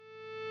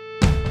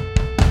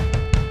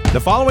The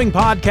following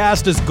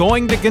podcast is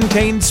going to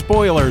contain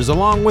spoilers,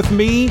 along with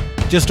me,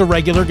 just a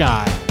regular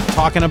guy,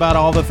 talking about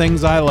all the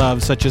things I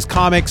love, such as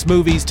comics,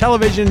 movies,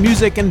 television,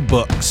 music, and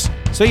books.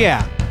 So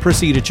yeah,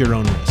 proceed at your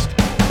own risk.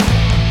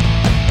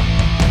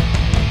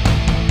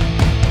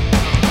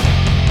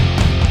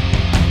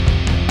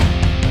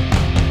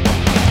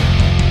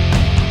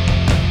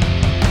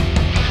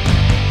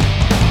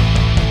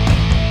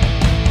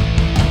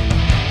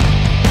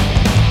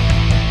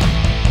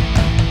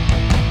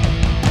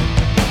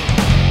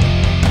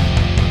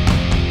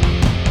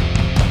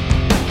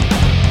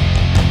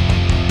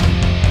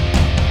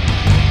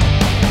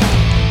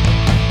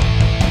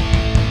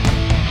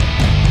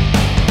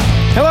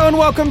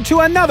 Welcome to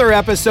another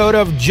episode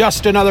of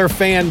Just Another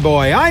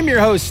Fanboy. I'm your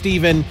host,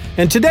 Steven,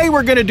 and today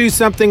we're going to do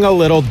something a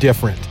little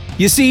different.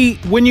 You see,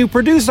 when you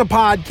produce a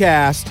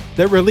podcast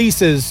that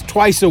releases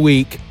twice a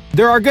week,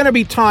 there are going to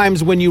be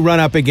times when you run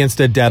up against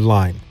a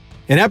deadline.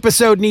 An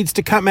episode needs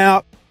to come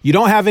out, you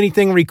don't have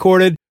anything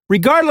recorded,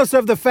 regardless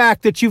of the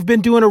fact that you've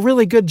been doing a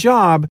really good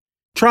job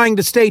trying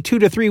to stay 2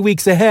 to 3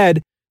 weeks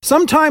ahead.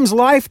 Sometimes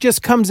life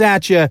just comes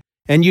at you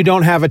and you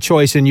don't have a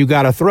choice and you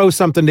got to throw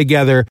something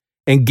together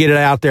and get it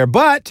out there.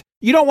 But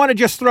you don't want to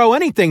just throw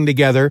anything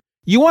together.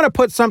 You want to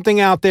put something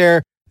out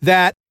there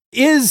that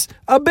is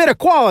a bit of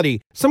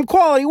quality, some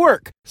quality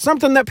work,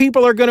 something that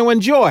people are going to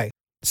enjoy.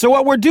 So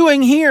what we're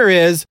doing here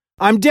is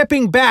I'm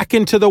dipping back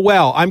into the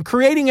well. I'm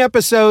creating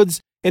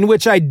episodes in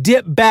which I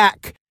dip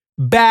back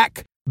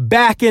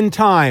in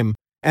time,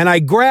 and I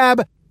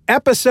grab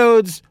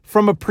episodes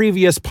from a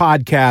previous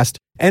podcast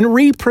and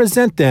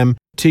represent them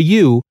to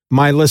you,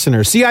 my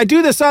listeners. See, I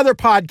do this other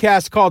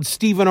podcast called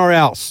Steven or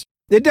Else.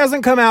 It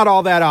doesn't come out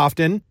all that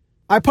often.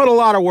 I put a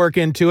lot of work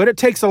into it. It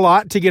takes a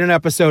lot to get an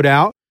episode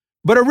out.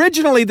 But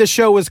originally the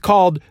show was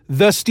called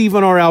The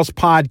Steven or Else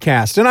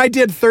Podcast. And I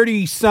did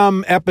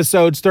 30-some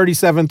episodes,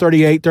 37,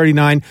 38,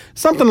 39,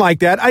 something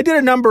like that. I did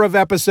a number of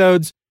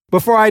episodes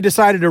before I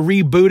decided to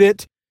reboot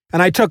it.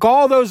 And I took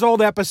all those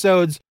old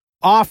episodes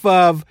off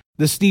of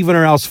the Steven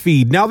or Else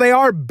feed. Now they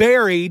are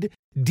buried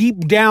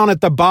deep down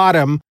at the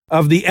bottom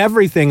of the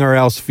Everything or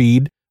Else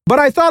feed. But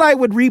I thought I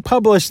would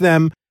republish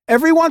them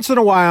every once in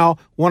a while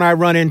when I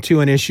run into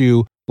an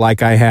issue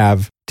like I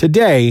have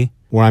today,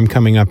 where I'm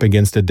coming up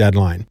against a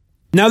deadline.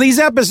 Now, these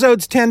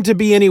episodes tend to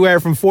be anywhere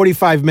from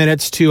 45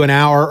 minutes to an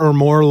hour or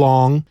more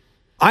long.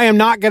 I am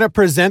not going to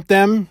present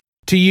them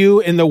to you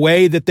in the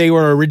way that they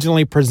were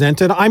originally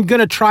presented. I'm going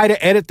to try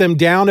to edit them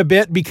down a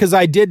bit because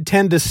I did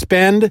tend to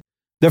spend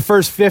the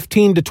first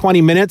 15 to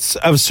 20 minutes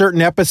of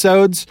certain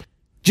episodes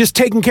just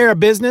taking care of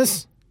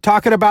business,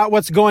 talking about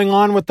what's going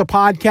on with the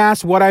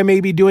podcast, what I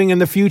may be doing in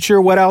the future,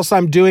 what else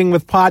I'm doing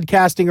with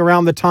podcasting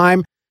around the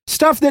time.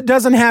 Stuff that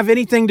doesn't have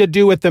anything to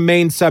do with the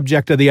main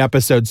subject of the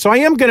episode. So I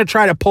am going to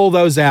try to pull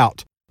those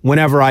out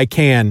whenever I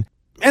can.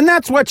 And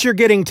that's what you're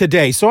getting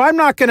today. So I'm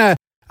not going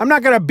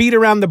to beat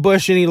around the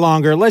bush any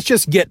longer. Let's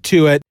just get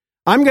to it.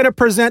 I'm going to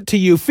present to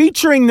you,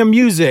 featuring the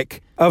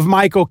music of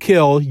Michael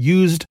Kill,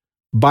 used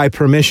by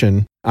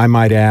permission, I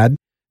might add.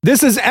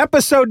 This is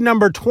episode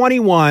number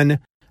 21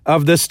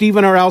 of the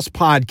Steven or Else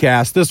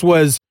podcast. This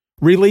was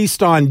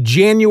released on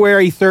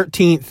January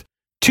 13th,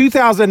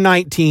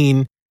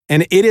 2019.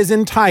 And it is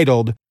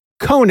entitled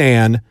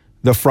Conan,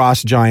 the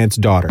Frost Giant's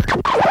Daughter.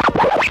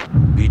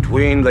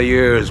 Between the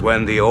years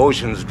when the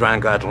oceans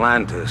drank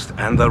Atlantis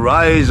and the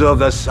rise of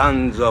the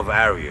sons of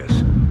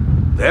Ares,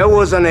 there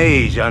was an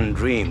age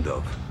undreamed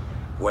of,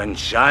 when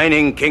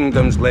shining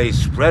kingdoms lay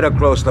spread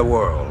across the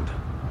world.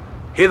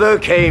 Hither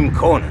came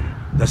Conan,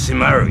 the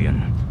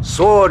Cimmerian,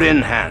 sword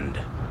in hand.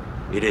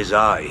 It is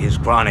I, his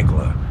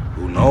chronicler,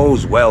 who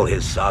knows well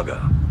his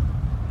saga.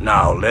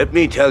 Now, let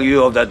me tell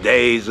you of the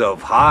days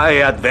of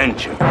high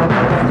adventure.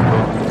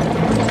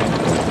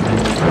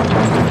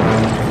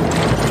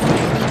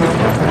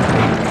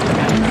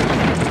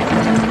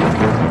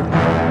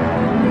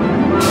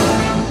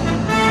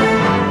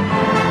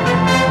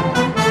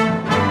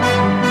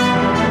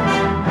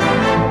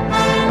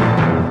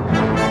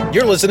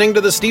 You're listening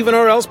to the Steven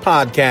or Else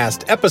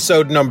podcast,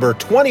 episode number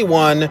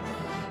 21,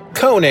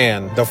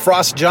 Conan, the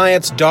Frost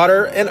Giant's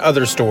Daughter, and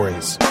Other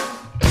Stories.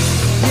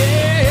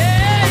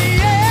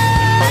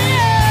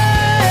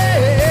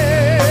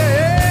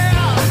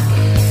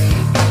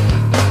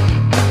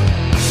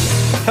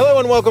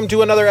 Welcome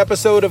to another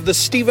episode of the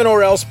Steven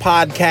or Else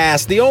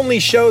podcast, the only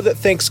show that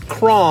thinks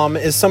Crom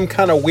is some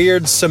kind of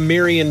weird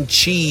Cimmerian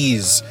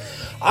cheese.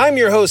 I'm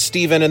your host,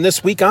 Steven, and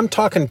this week I'm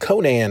talking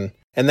Conan.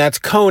 And that's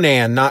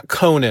Conan, not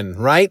Conan,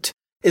 right?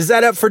 Is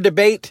that up for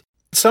debate?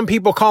 Some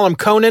people call him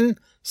Conan,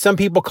 some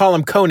people call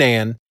him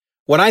Conan.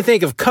 When I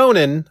think of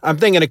Conan, I'm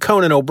thinking of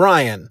Conan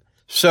O'Brien.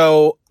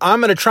 So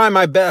I'm going to try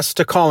my best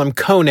to call him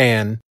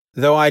Conan,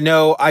 though I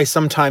know I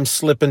sometimes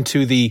slip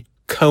into the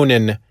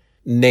Conan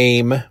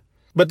name.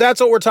 But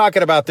that's what we're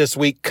talking about this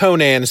week,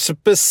 Conan,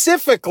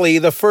 specifically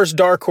the first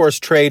Dark Horse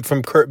trade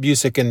from Kurt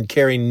Busiek and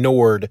Cary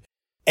Nord.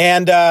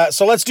 And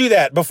so let's do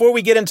that. Before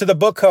we get into the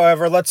book,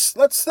 however, let's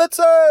do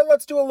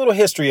a little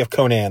history of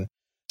Conan.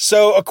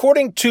 So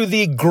according to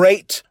the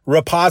Great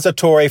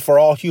Repository for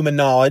All Human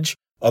Knowledge,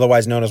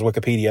 otherwise known as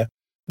Wikipedia.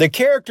 The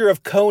character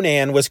of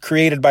Conan was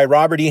created by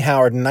Robert E.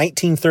 Howard in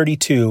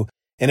 1932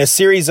 in a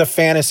series of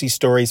fantasy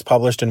stories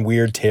published in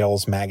Weird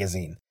Tales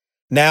magazine.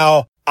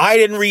 Now,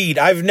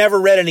 I've never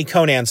read any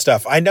Conan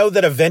stuff. I know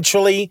that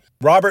eventually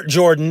Robert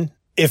Jordan,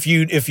 if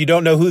you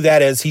don't know who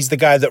that is, he's the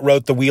guy that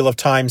wrote the Wheel of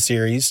Time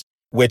series,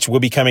 which will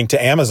be coming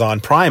to Amazon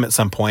Prime at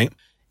some point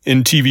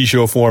in TV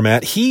show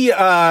format. He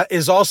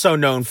is also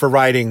known for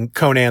writing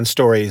Conan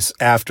stories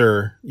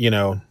after,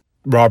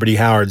 Robert E.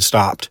 Howard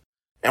stopped.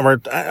 And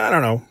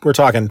we're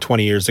talking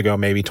 20 years ago,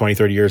 maybe 20,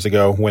 30 years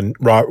ago when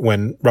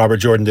Robert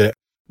Jordan did it.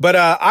 But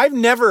I've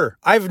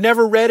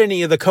never read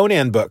any of the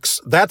Conan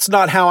books. That's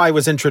not how I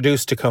was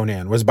introduced to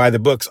Conan, was by the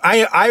books.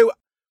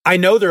 I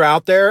know they're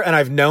out there, and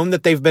I've known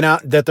that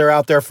they're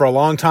out there for a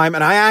long time,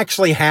 and I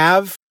actually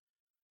have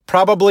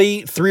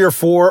probably 3 or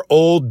 4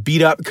 old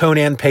beat up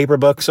Conan paper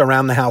books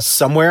around the house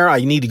somewhere. I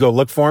need to go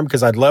look for them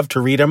because I'd love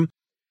to read them.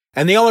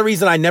 And the only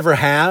reason I never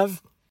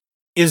have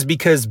is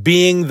because,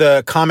 being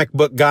the comic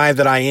book guy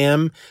that I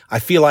am, I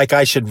feel like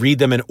I should read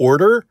them in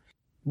order,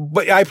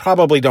 but I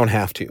probably don't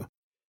have to.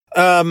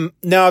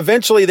 Now,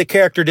 eventually the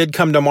character did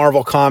come to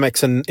Marvel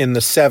Comics in the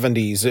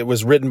 70s. It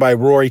was written by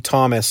Roy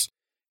Thomas,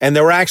 and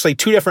there were actually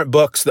 2 different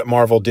books that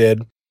Marvel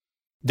did.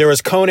 There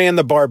was Conan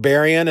the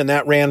Barbarian, and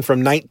that ran from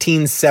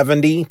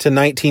 1970 to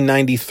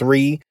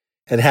 1993.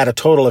 It had a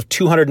total of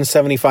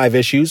 275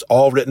 issues,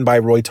 all written by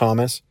Roy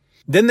Thomas.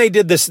 Then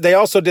they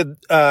also did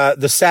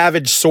The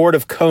Savage Sword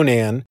of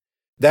Conan.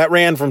 That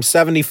ran from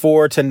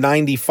 74 to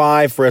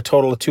 95 for a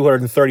total of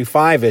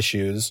 235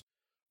 issues.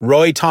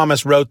 Roy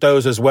Thomas wrote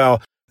those as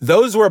well.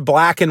 Those were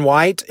black and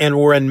white and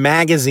were in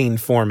magazine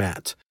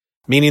format,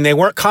 meaning they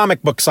weren't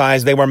comic book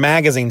size, they were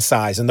magazine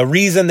size. And the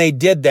reason they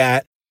did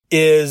that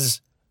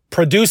is,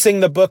 producing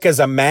the book as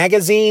a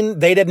magazine,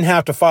 they didn't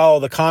have to follow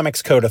the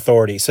Comics Code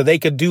Authority. So they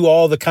could do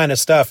all the kind of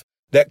stuff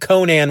that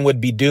Conan would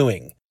be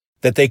doing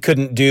that they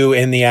couldn't do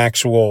in the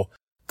actual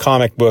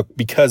comic book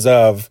because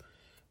of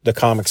the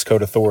Comics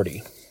Code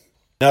Authority.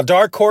 Now,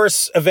 Dark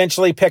Horse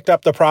eventually picked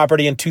up the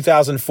property in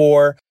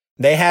 2004.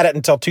 They had it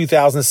until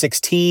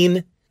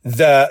 2016.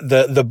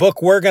 The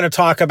book we're going to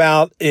talk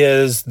about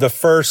is the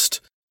first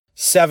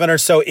 7 or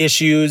so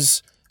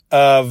issues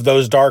of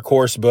those Dark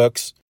Horse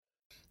books.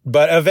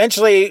 But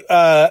eventually,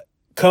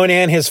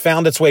 Conan has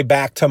found its way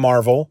back to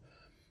Marvel.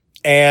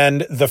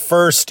 And the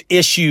first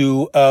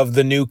issue of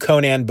the new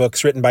Conan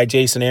books written by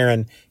Jason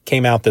Aaron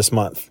came out this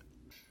month.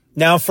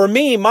 Now, for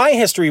me, my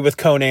history with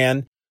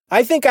Conan,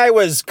 I think I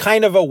was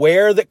kind of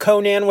aware that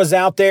Conan was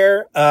out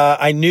there.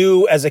 I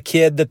knew as a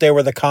kid that there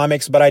were the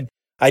comics, but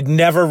I'd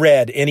never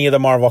read any of the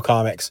Marvel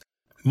comics.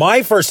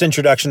 My first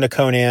introduction to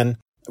Conan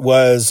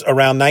was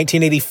around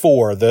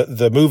 1984.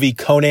 The movie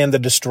Conan the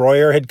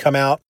Destroyer had come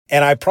out,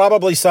 and I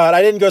probably saw it.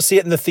 I didn't go see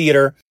it in the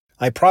theater.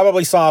 I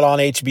probably saw it on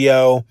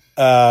HBO,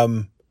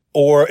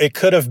 or it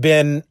could have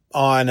been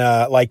on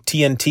like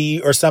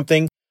TNT or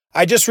something.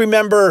 I just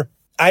remember,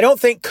 I don't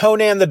think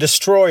Conan the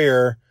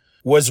Destroyer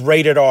was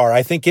rated R.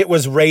 I think it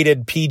was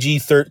rated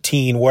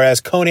PG-13,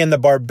 whereas Conan the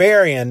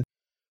Barbarian,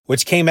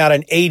 which came out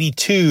in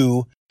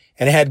 82,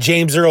 and it had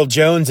James Earl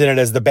Jones in it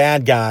as the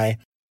bad guy,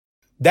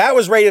 that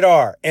was rated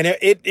R. And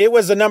it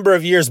was a number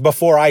of years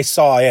before I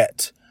saw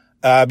it.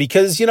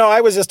 Because,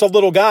 I was just a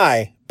little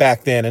guy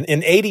back then. And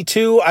in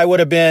 82, I would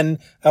have been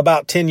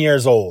about 10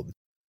 years old.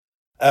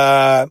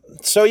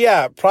 So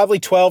yeah, probably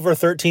 12 or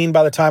 13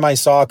 by the time I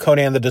saw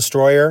Conan the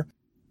Destroyer.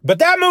 But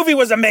that movie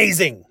was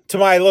amazing to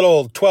my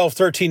little 12,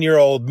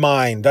 13-year-old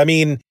mind. I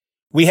mean,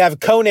 we have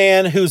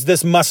Conan, who's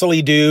this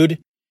muscly dude.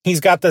 He's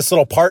got this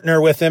little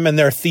partner with him, and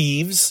they're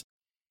thieves.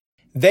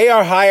 They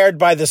are hired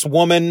by this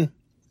woman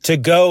to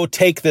go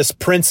take this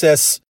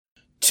princess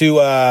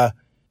to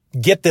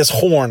get this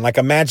horn, like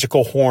a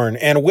magical horn.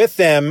 And with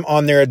them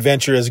on their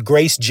adventure is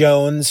Grace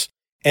Jones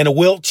and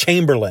Wilt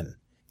Chamberlain.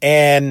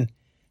 And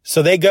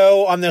so they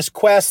go on this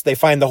quest. They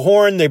find the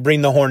horn. They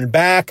bring the horn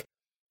back.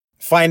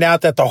 Find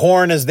out that the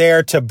horn is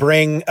there to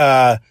bring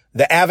the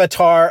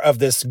avatar of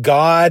this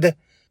god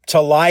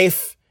to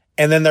life.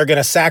 And then they're going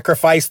to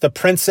sacrifice the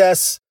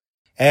princess.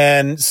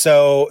 And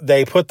so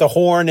they put the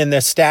horn in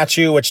this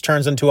statue, which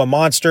turns into a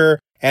monster.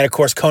 And of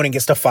course, Conan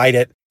gets to fight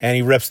it, and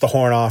he rips the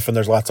horn off, and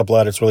there's lots of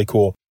blood. It's really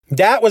cool.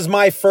 That was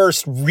my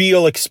first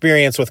real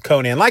experience with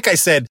Conan. Like I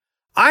said,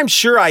 I'm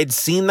sure I'd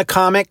seen the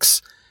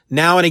comics.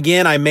 Now and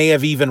again, I may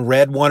have even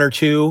read 1 or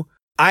 2.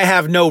 I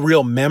have no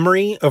real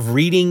memory of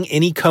reading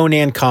any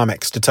Conan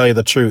comics, to tell you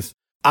the truth.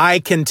 I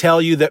can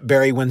tell you that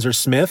Barry Windsor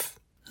Smith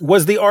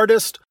was the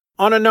artist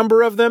on a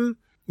number of them,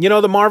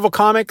 the Marvel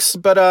comics.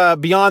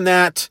 But beyond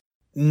that,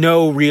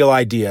 no real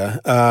idea.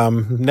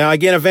 Now,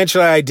 again,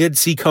 eventually I did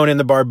see Conan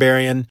the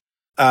Barbarian,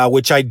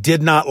 which I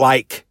did not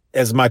like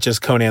as much as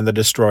Conan the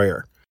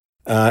Destroyer.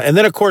 And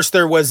then, of course,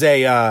 there was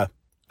a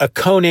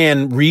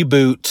Conan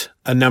reboot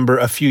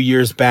a few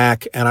years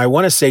back, and I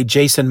want to say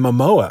Jason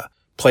Momoa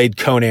played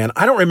Conan.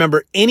 I don't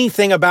remember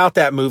anything about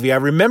that movie. I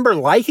remember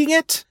liking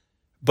it,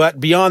 but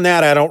beyond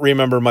that, I don't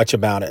remember much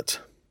about it.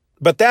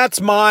 But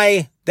that's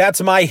my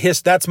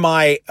history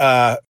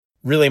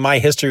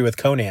with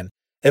Conan.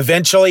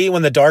 Eventually,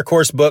 when the Dark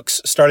Horse books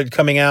started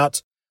coming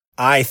out,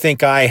 I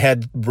think I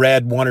had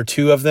read one or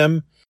two of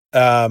them.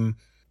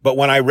 But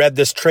when I read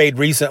this trade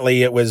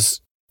recently, it was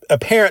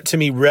apparent to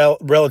me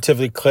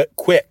relatively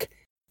quick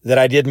that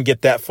I didn't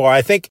get that far.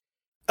 I think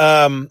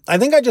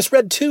I just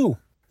read two.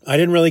 I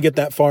didn't really get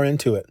that far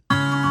into it.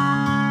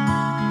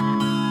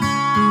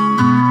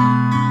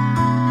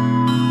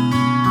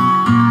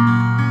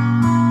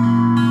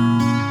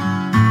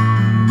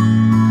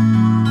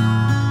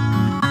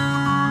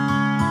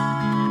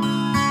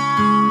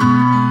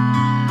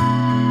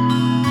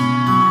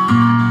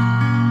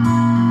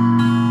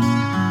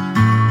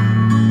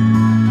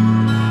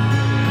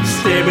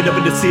 Staring up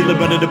at the ceiling,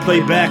 running the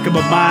playback of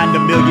my mind a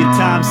million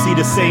times. See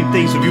the same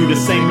things, review the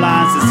same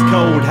lines. It's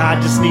cold.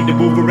 I just need to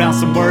move around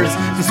some words.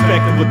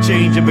 Suspecting will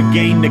change and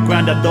regain the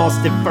ground I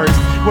lost at first.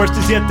 Worst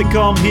is yet to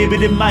come, hear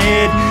it in my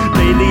head.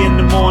 Lately in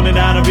the morning,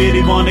 I don't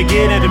really want to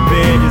get out of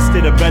bed.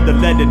 Instead, I'd rather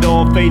let it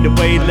all fade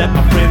away. Let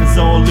my friends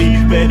all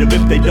leave. Better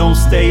if they don't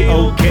stay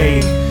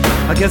okay.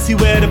 I guess you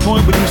were at a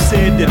point when you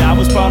said that I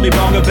was probably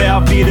wrong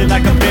about feeling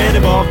like I'm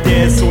better off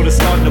dead. Sorta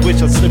starting to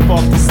wish I'd slip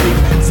off to sleep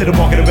instead of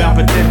walking around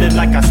pretending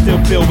like I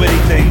still feel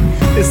anything.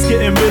 It's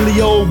getting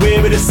really old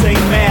wearing the same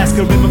mask.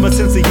 I remember my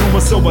sense of humor,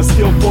 so I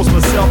still force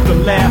myself to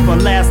laugh. My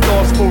last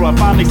thoughts before I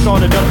finally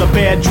started other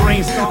bad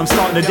dreams. I'm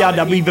starting to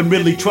doubt I even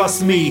really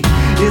trust me.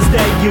 Is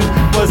that you?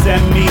 Was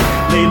that me?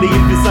 Lately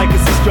it feels like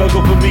it's a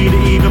struggle for me to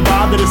even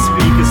bother to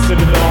speak. It's been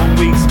a long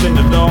week, it's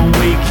been a long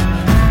week.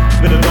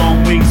 It's been a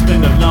long week, it's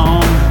been a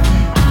long.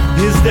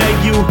 Is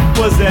that you?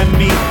 Was that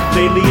me?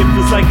 Lately it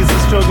feels like it's a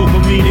struggle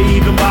for me to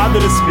even bother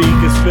to speak.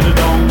 It's been a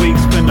long week,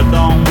 it's been a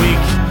long week.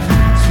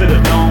 It's been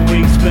a long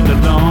week, it's been a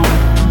long.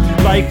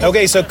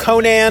 Okay, so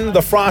Conan,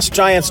 the Frost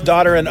Giant's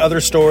Daughter and Other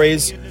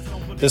Stories.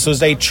 This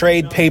was a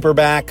trade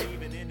paperback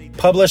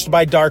published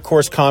by Dark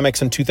Horse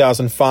Comics in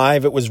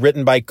 2005. It was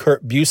written by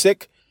Kurt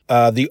Busiek.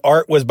 The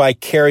art was by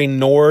Cary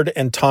Nord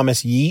and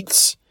Thomas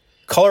Yeats.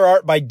 Color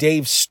art by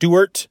Dave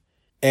Stewart.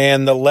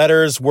 And the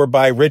letters were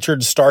by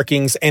Richard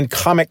Starkings and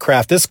Comic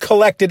Craft. This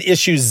collected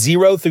issues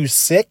 0 through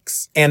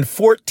 6 and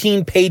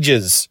 14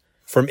 pages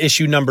from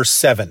issue number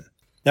 7.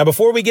 Now,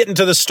 before we get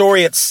into the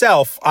story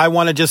itself, I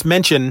want to just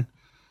mention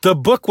the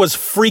book was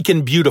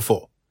freaking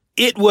beautiful.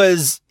 It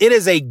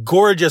is a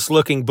gorgeous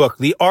looking book.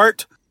 The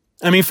art,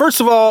 I mean, first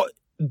of all,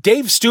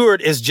 Dave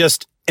Stewart is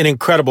just an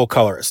incredible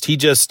colorist.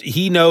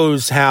 He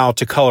knows how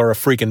to color a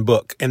freaking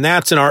book. And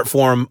that's an art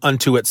form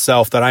unto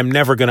itself that I'm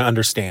never going to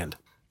understand.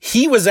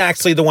 He was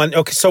actually the one.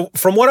 Okay, so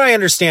from what I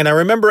understand, I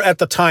remember at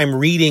the time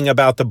reading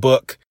about the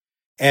book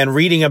and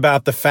reading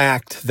about the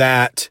fact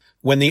that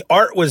when the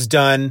art was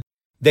done,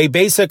 they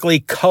basically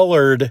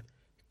colored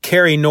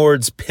Cary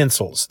Nord's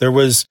pencils. There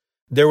was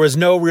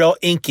no real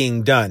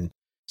inking done.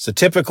 So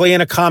typically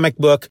in a comic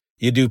book,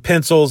 you do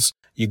pencils,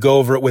 you go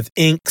over it with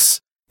inks,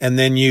 and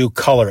then you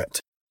color it.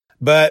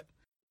 But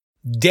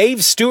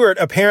Dave Stewart,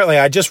 apparently,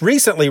 I just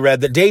recently read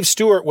that Dave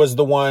Stewart was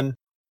the one.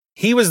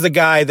 He was the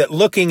guy that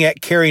looking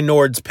at Cary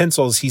Nord's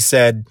pencils, he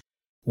said,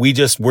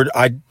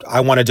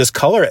 I want to just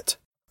color it.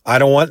 I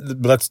don't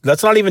want,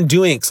 let's not even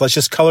do inks. Let's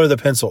just color the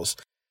pencils.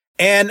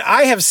 And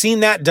I have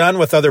seen that done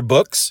with other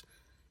books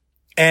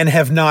and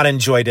have not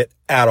enjoyed it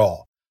at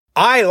all.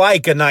 I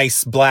like a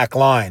nice black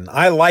line.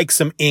 I like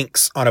some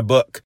inks on a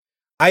book.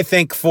 I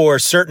think for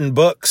certain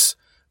books,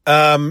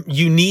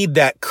 you need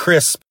that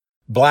crisp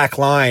black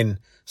line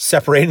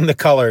separating the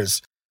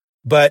colors,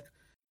 but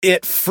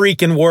it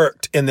freaking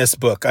worked in this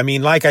book. I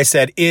mean, like I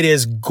said, it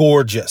is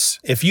gorgeous.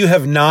 If you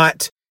have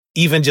not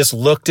even just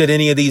looked at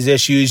any of these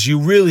issues, you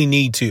really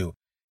need to,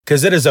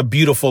 because it is a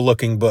beautiful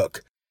looking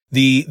book.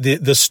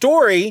 The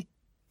story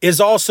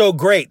is also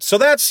great. So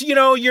that's,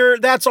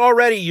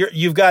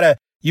 you've got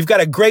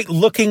a great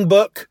looking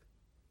book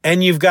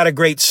and you've got a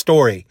great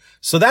story.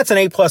 So that's an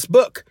A+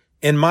 book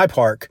in my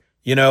park.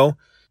 I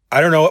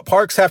don't know what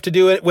parks have to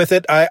do with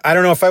it. I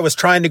don't know if I was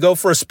trying to go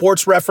for a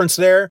sports reference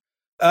there.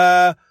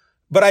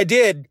 But I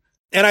did,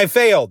 and I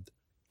failed.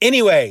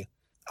 Anyway,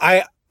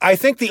 I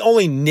think the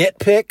only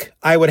nitpick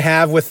I would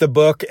have with the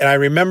book, and I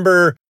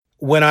remember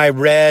when I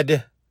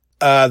read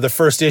the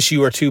first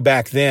issue or two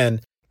back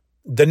then,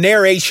 the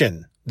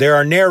narration. There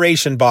are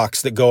narration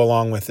boxes that go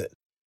along with it.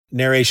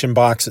 Narration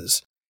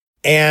boxes.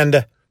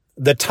 And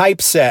the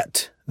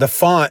typeset, the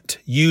font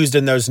used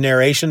in those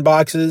narration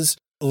boxes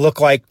look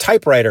like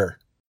typewriter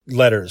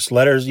letters,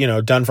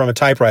 done from a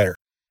typewriter.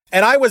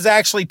 And I was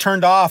actually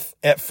turned off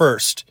at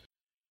first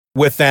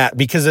with that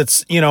because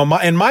it's,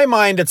 in my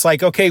mind, it's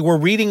like, okay, we're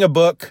reading a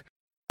book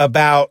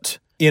about,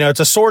 it's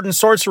a sword and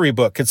sorcery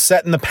book. It's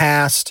set in the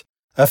past,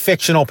 a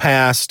fictional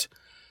past.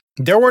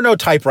 There were no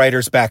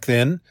typewriters back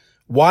then.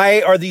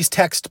 Why are these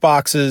text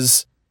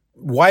boxes?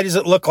 Why does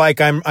it look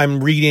like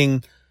I'm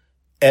reading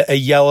a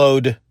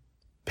yellowed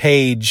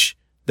page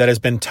that has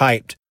been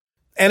typed?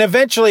 And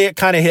eventually it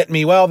kind of hit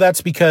me. Well,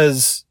 that's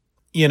because,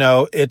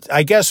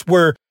 I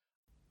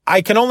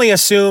can only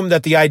assume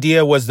that the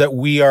idea was that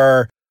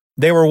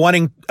they were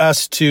wanting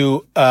us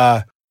to,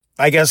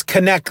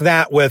 connect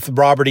that with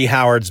Robert E.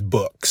 Howard's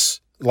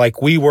books.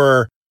 Like we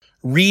were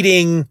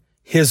reading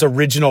his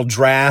original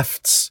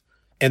drafts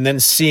and then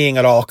seeing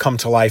it all come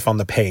to life on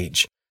the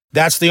page.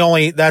 That's the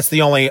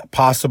only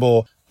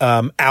possible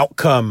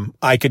outcome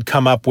I could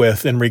come up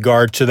with in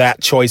regard to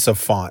that choice of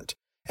font.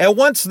 And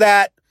once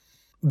that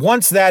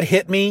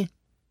hit me,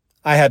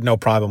 I had no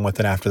problem with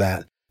it after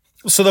that.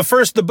 So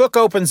the book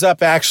opens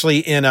up actually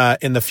in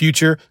the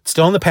future,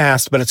 still in the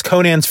past, but it's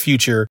Conan's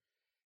future.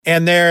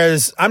 And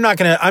I'm not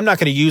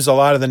gonna use a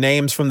lot of the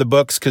names from the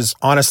books because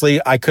honestly,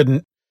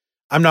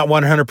 I'm not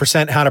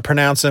 100% how to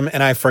pronounce them,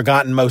 and I've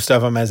forgotten most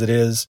of them as it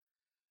is.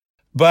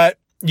 But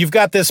you've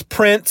got this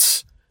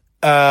prince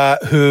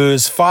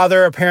whose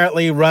father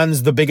apparently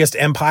runs the biggest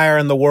empire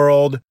in the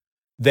world.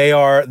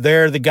 They're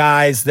the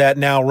guys that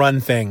now run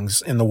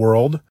things in the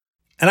world.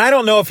 And I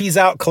don't know if he's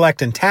out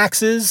collecting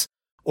taxes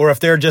or if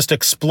they're just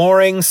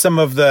exploring some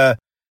of the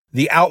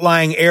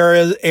outlying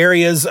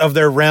areas of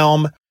their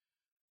realm.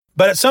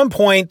 But at some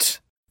point,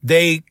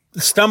 they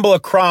stumble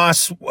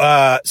across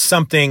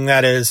something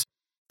that is,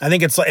 I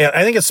think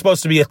it's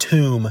supposed to be a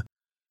tomb.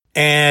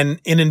 And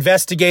in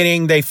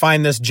investigating, they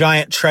find this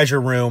giant treasure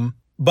room.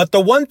 But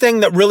the one thing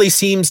that really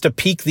seems to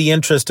pique the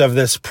interest of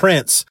this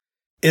prince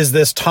is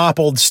this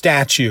toppled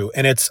statue,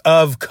 and it's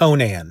of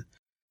Conan.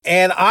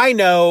 And I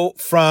know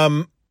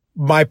from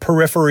my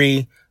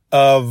periphery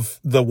of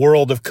the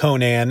world of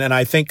Conan, and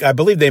I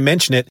believe they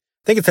mention it,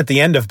 I think it's at the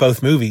end of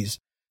both movies,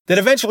 that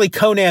eventually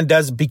Conan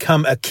does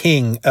become a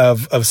king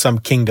of some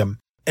kingdom.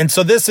 And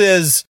so this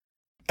is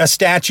a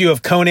statue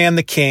of Conan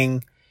the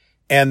king,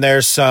 and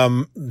there's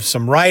some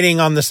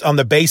writing on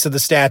the base of the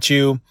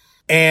statue,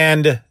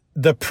 and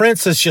the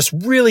prince is just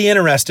really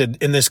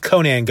interested in this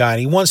Conan guy,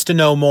 and he wants to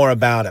know more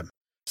about him.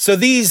 So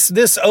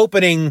this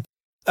opening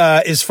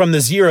is from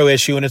the Zero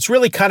issue, and it's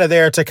really kind of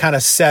there to kind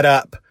of set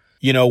up,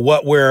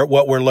 what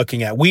we're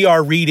looking at. We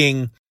are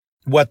reading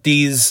what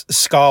these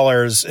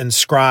scholars and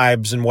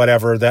scribes and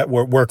whatever that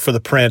work for the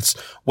prince,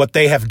 what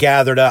they have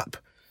gathered up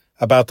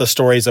about the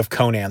stories of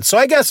Conan. So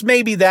I guess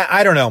maybe that,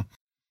 I don't know.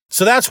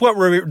 So that's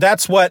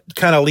what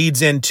kind of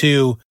leads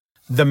into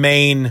the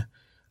main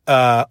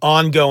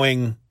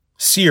ongoing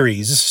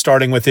series,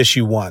 starting with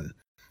issue 1.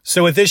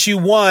 So with issue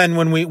 1,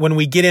 when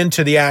we get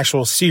into the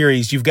actual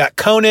series, you've got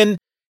Conan.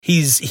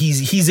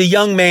 He's a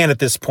young man at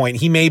this point.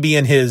 He may be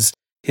in his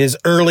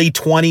early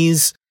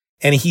 20s,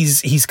 and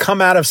he's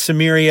come out of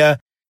Cimmeria,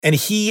 and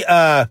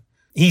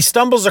he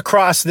stumbles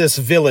across this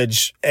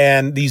village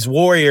and these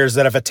warriors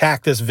that have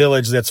attacked this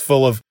village that's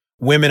full of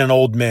women and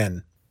old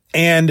men.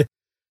 And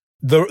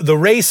the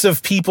race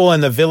of people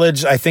in the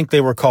village, I think they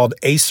were called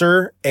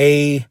Aesir,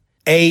 Aesir,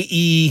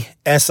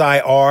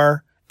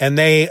 and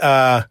they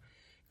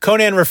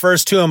Conan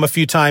refers to them a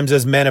few times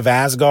as men of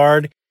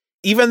Asgard,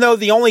 even though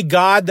the only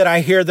god that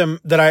I hear them,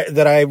 that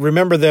I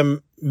remember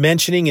them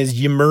mentioning is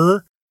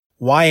Ymir,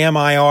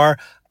 Ymir.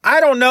 I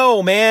don't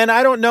know, man.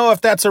 I don't know if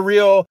that's a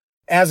real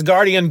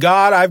Asgardian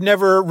god. I've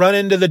never run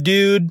into the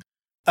dude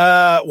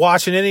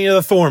watching any of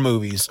the Thor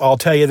movies, I'll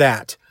tell you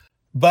that.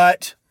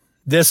 But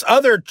this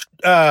other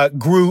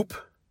group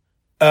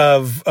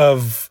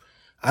of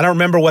I don't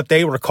remember what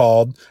they were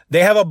called.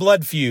 They have a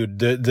blood feud.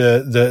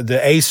 The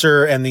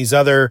Aesir and this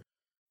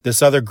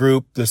other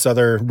group, this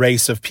other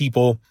race of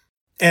people.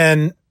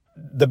 And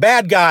the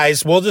bad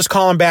guys, we'll just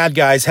call them bad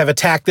guys, have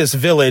attacked this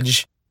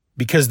village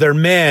because their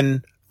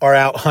men are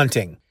out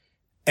hunting.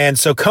 And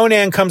so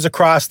Conan comes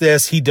across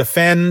this. He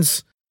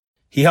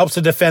helps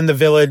to defend the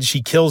village.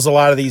 He kills a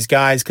lot of these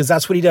guys because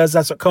that's what he does.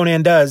 That's what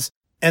Conan does.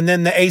 And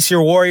then the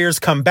Aesir warriors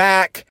come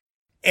back,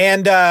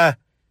 and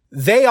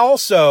they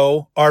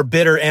also are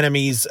bitter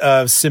enemies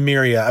of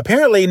Cimmeria.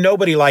 Apparently,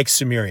 nobody likes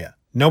Cimmeria.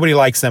 Nobody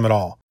likes them at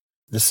all.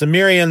 The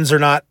Cimmerians are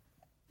not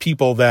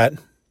people that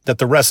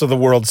the rest of the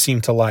world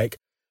seem to like.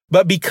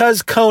 But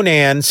because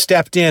Conan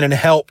stepped in and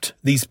helped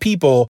these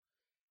people,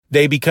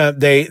 they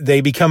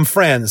become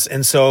friends.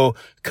 And so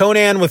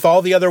Conan, with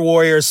all the other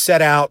warriors,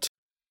 set out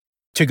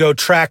to go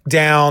track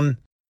down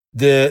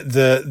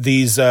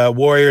these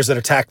warriors that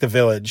attacked the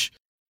village.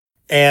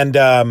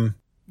 And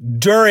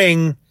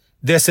during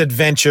this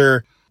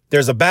adventure,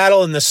 there's a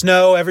battle in the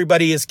snow.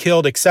 Everybody is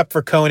killed except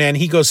for Conan.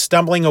 He goes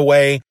stumbling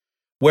away,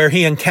 where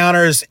he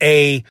encounters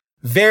a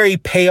very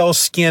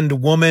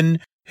pale-skinned woman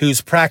who's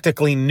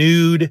practically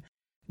nude,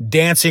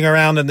 dancing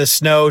around in the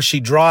snow. She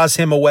draws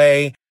him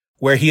away,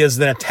 where he is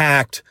then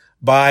attacked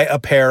by a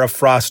pair of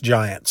frost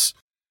giants.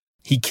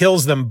 He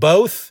kills them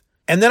both,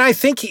 and then I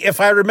think, if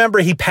I remember,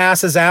 he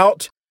passes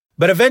out.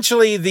 But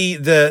eventually,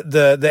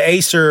 the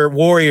Aesir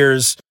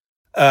warriors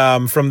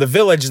from the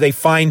village, they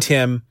find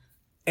him,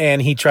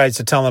 and he tries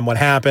to tell them what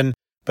happened,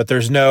 but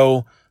there's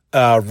no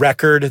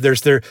record.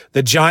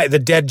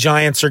 The dead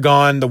giants are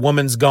gone. The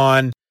woman's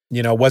gone.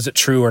 Was it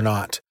true or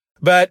not?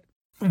 But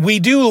we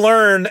do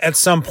learn at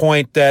some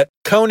point that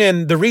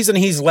Conan, the reason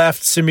he's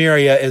left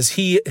Cimmeria is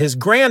his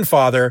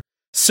grandfather.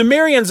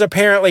 Cimmerians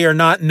apparently are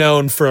not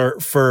known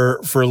for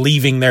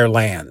leaving their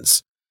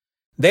lands.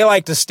 They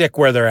like to stick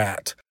where they're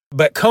at.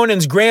 But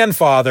Conan's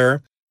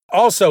grandfather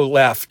also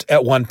left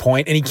at one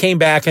point, and he came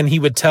back and he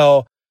would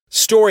tell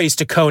stories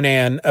to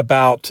Conan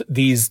about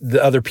the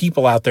other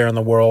people out there in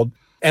the world.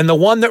 And the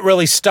one that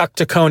really stuck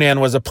to Conan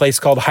was a place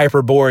called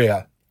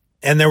Hyperborea.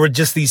 And there were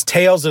just these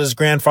tales that his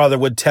grandfather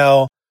would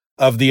tell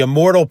of the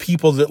immortal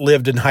people that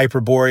lived in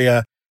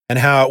Hyperborea and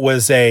how it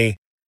was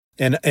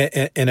an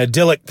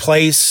idyllic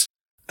place,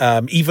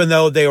 even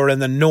though they were in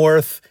the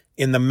north,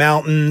 in the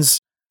mountains,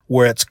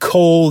 where it's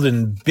cold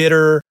and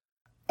bitter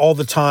all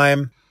the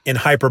time. In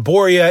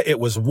Hyperborea, it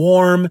was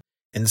warm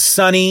and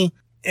sunny.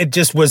 It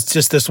just was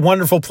just this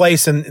wonderful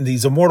place. And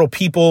these immortal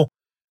people,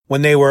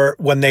 when they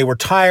were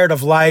tired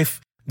of life,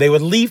 they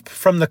would leap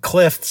from the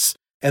cliffs,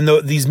 and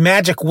these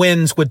magic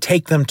winds would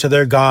take them to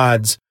their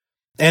gods.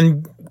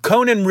 And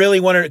Conan really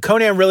wanted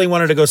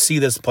to go see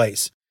this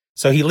place.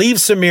 So he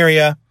leaves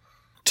Cimmeria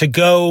to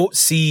go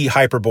see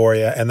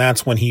Hyperborea, and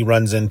that's when he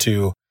runs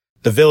into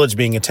the village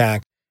being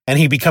attacked, and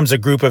he becomes a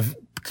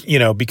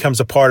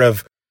part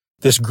of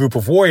this group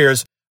of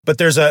warriors. But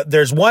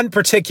there's one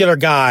particular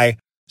guy,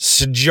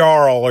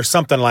 Sjarl or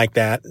something like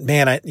that.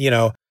 Man,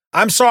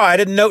 I'm sorry I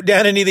didn't note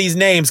down any of these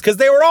names because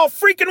they were all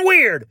freaking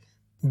weird.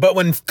 But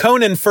when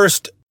Conan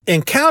first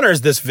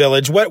encounters this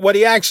village, what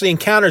he actually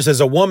encounters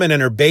is a woman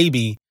and her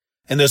baby,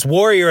 and this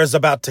warrior is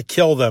about to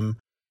kill them.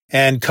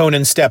 And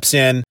Conan steps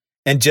in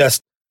and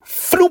just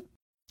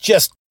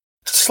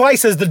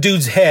slices the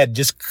dude's head,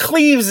 just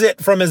cleaves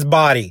it from his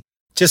body.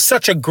 Just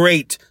such a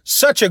great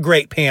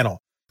panel.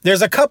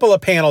 There's a couple of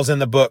panels in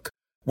the book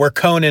where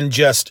Conan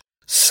just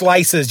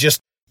slices,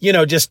 just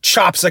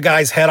chops a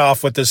guy's head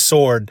off with his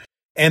sword.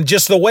 And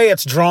just the way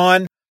it's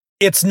drawn,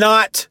 it's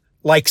not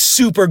like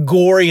super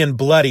gory and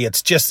bloody.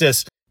 It's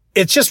just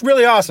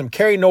really awesome.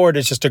 Cary Nord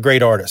is just a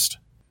great artist.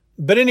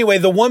 But anyway,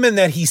 the woman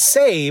that he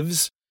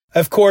saves,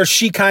 of course,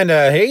 she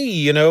hey,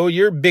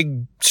 you're a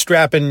big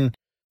strapping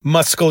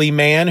muscly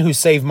man who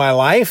saved my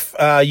life.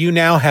 You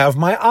now have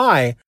my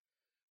eye.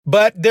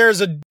 But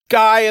there's a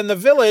guy in the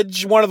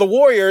village, one of the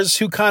warriors,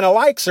 who kind of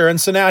likes her. And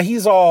so now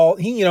he's all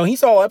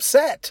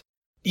upset.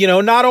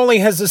 Not only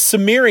has a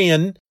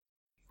Cimmerian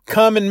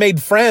come and made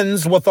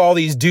friends with all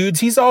these dudes,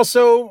 he's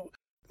also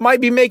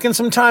might be making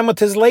some time with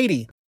his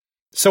lady.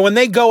 So when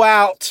they go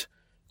out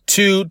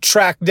to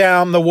track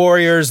down the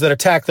warriors that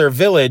attack their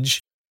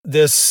village,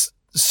 this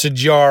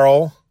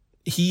Sjarl,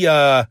 he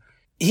and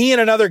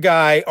another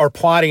guy are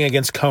plotting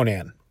against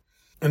Conan.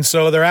 And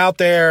so they're out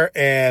there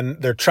and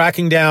they're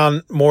tracking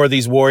down more of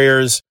these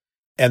warriors.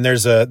 And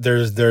there's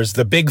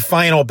the big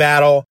final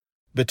battle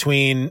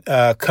between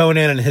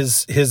Conan and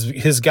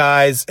his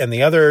guys and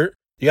the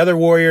other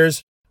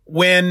warriors,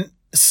 when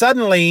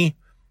suddenly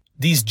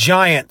these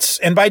giants,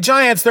 and by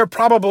giants, they're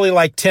probably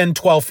like 10,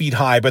 12 feet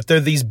high, but they're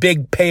these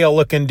big, pale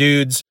looking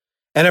dudes.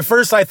 And at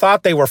first I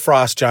thought they were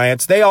frost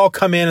giants. They all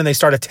come in and they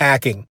start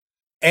attacking.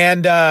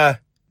 And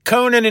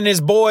Conan and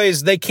his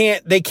boys, they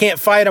can't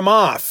fight them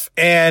off.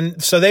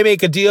 And so they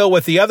make a deal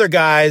with the other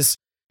guys,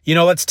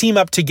 let's team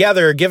up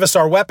together, give us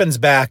our weapons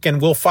back,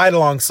 and we'll fight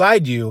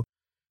alongside you,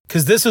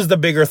 because this is the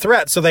bigger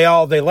threat. So they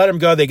let them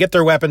go. They get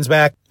their weapons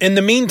back. In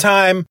the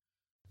meantime,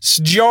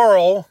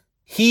 Sjarl,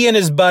 he and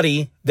his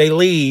buddy, they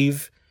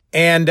leave,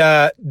 and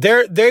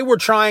they were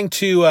trying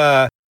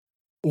to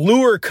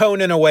lure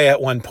Conan away at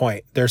one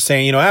point. They're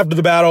saying, after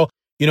the battle,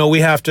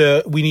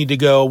 we need to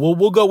go.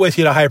 We'll go with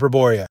you to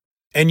Hyperborea.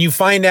 And you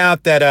find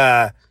out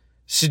that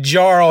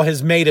Sjarl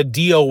has made a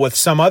deal with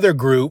some other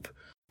group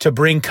to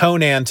bring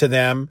Conan to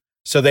them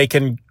so they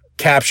can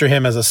capture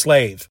him as a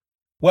slave.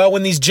 Well,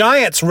 when these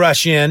giants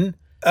rush in,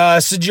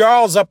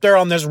 Sjarl's up there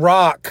on this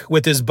rock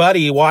with his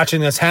buddy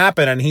watching this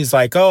happen, and he's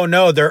like, oh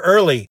no, they're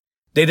early.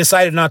 They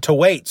decided not to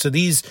wait. So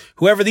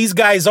whoever these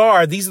guys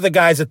are, these are the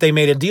guys that they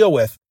made a deal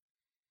with.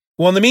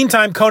 Well, in the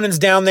meantime, Conan's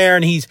down there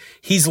and he's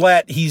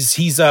with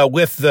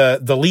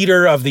the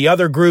leader of the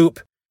other group.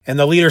 And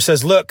the leader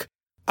says, look,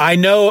 I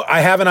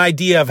have an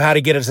idea of how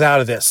to get us out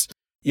of this.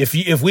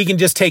 If we can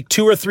just take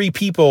 2 or 3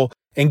 people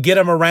and get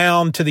them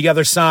around to the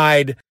other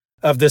side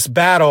of this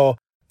battle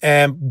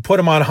and put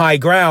them on high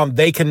ground,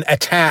 they can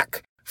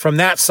attack from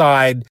that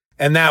side,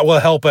 and that will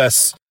help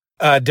us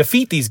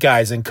defeat these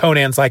guys. And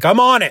Conan's like, I'm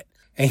on it.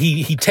 And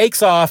he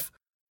takes off,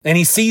 and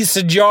he sees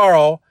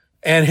Sjarl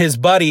and his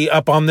buddy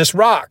up on this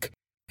rock.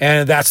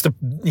 And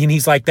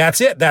he's like, that's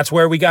it. That's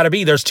where we got to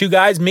be. There's 2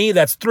 guys, me,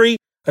 that's 3.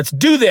 Let's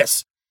do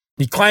this.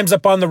 He climbs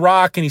up on the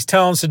rock and he's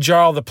telling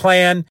Sjarl the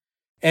plan.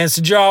 And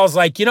Sjarl's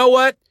like, you know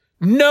what?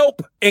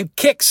 Nope. And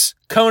kicks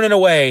Conan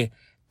away.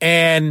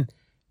 And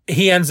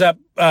he ends up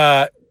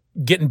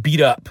getting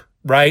beat up,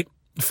 right?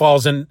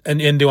 Falls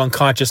into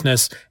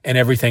unconsciousness, and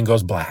everything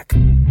goes black.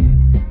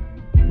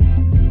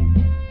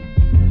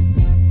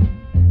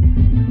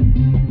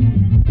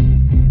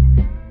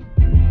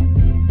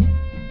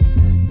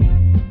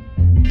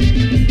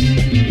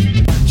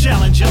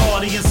 Challenge your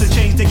audience to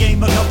change the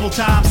game a couple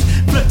times.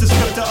 Flip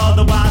descriptor,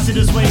 otherwise it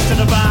is wasting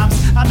the rhymes.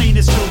 I mean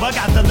it's true, I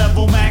got the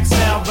level maxed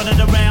out, running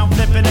around,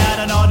 flipping out,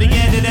 and all the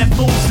internet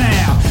fools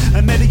now.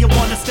 And maybe you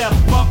wanna step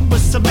up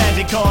with some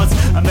magic cards,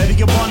 or maybe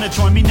you wanna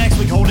join me next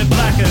week holding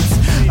placards.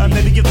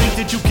 Maybe you think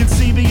that you can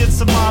see me in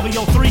some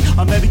Mario 3,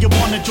 or maybe you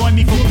wanna join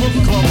me for book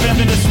club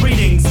feminist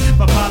readings.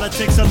 My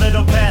politics a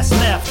little past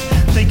left.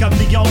 Think I'm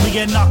the only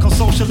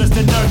anarcho-socialist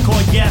and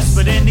nerdcore, yes.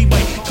 But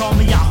anyway, call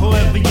me out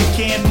whoever you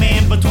can,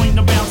 man. Between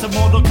the rounds of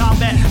Mortal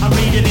Kombat, I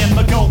read it in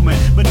my Goldman,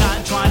 but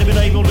not trying to be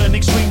labeled an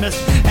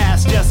extremist.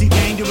 Ask Jesse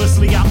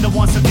dangerously, I'm the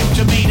once and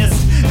future meanest.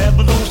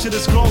 Evolution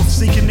is growth,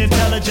 seeking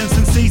intelligence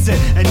and sees it.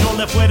 And you're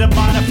left with a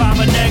mind if I'm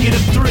a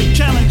 -3.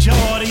 Challenge your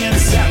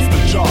audience. That's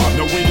the job,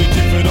 no way to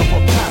give it up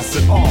or pass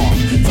it on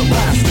to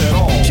last at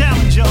all.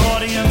 Challenge your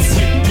audience.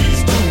 Hit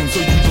these tunes so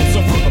you don't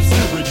suffer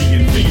obscurity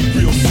and fade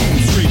real soon.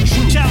 Straight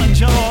true. Challenge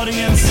your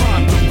audience.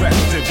 Prime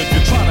directive if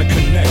you're trying to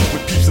connect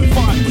with peeps and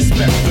find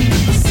perspective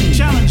in the scene.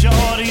 Challenge your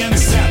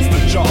audience. And that's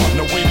the job,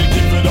 no way to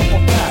give it up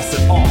or pass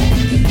it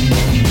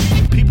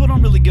on. People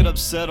don't really get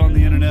upset on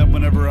the internet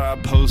whenever I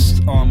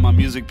post on my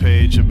music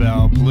page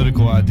about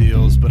political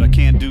ideals, but I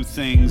can't do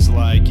things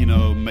like,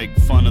 make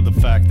fun of the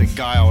fact that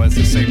Guile has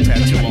the same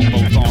tattoo on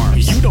both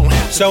arms. You don't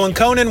have So when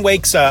Conan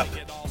wakes up,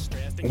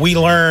 we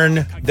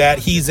learn that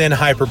he's in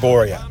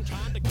Hyperborea.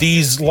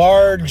 These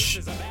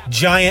large,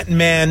 giant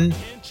men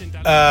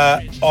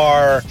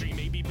are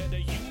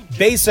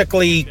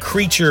basically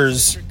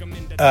creatures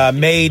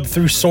made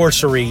through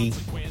sorcery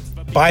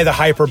by the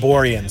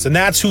Hyperboreans, and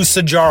that's who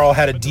Sajarl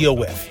had to deal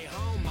with.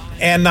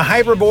 And the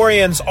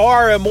Hyperboreans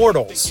are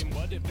immortals,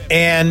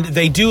 and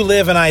they do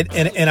live an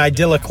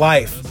idyllic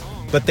life,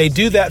 but they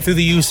do that through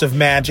the use of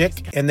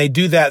magic, and they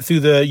do that through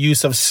the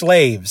use of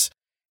slaves.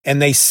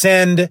 And they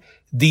send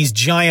these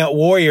giant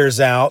warriors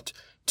out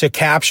to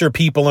capture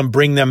people and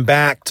bring them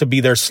back to be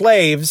their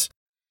slaves,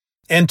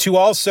 and to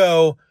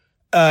also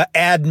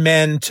add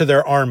men to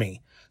their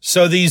army.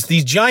 So these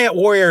giant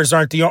warriors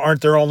aren't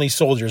their only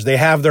soldiers. They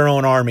have their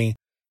own army.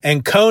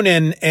 And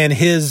Conan and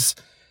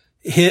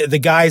the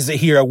guys that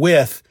he are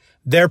with,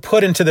 they're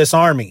put into this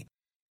army.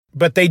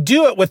 But they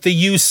do it with the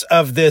use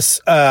of this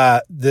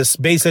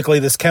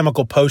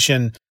chemical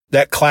potion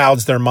that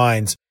clouds their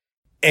minds.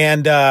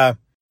 And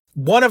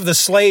one of the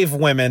slave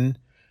women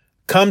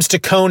comes to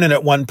Conan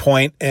at one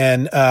point,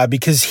 and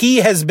because he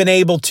has been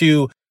able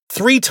to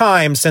 3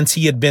 times since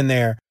he had been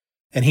there,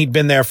 and he'd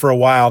been there for a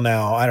while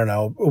now, I don't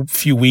know, a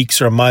few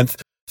weeks or a month,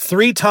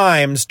 3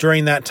 times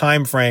during that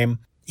time frame,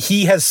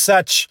 he has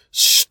such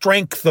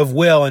strength of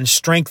will and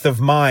strength of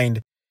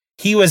mind.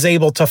 He was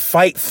able to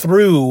fight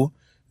through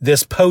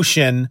this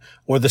potion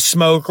or the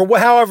smoke or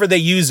however they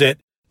use it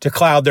to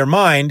cloud their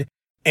mind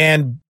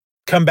and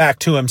come back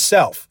to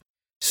himself.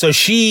 So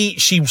she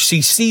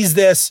sees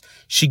this.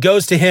 She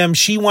goes to him.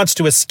 She wants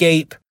to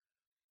escape,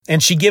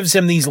 and she gives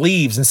him these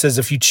leaves and says,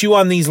 if you chew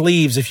on these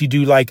leaves, if you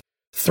do like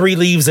 3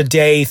 leaves a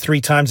day,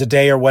 3 times a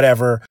day or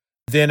whatever,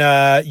 then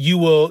you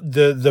will,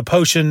 the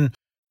potion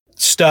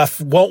stuff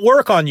won't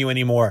work on you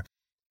anymore.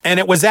 And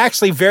it was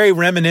actually very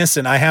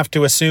reminiscent. I have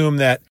to assume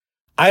that,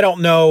 I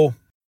don't know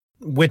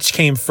which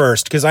came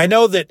first, because I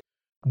know that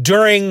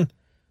during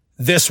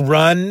this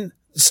run,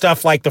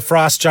 stuff like the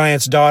Frost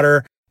Giant's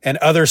Daughter and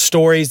other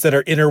stories that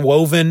are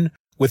interwoven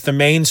with the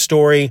main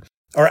story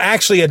are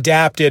actually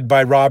adapted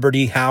by Robert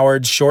E.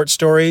 Howard's short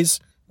stories.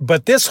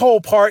 But this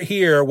whole part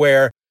here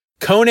where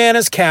Conan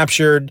is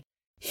captured,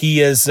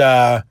 he is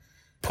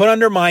put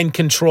under mind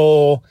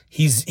control.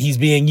 He's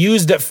being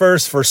used at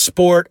first for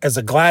sport as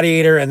a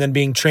gladiator and then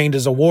being trained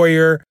as a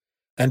warrior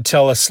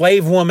until a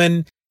slave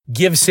woman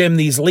gives him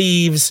these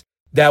leaves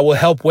that will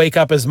help wake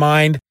up his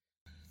mind.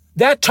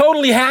 That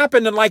totally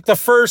happened in like the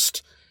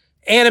first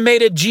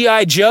animated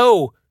G.I.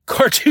 Joe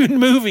cartoon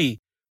movie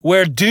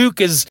where Duke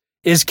is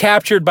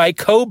captured by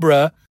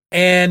Cobra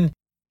and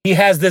he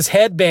has this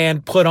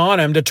headband put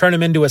on him to turn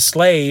him into a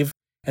slave.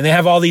 And they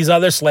have all these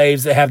other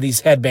slaves that have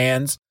these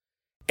headbands,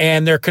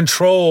 and they're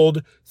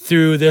controlled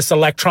through this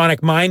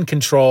electronic mind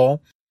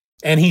control.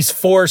 And he's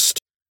forced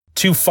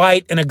to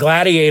fight in a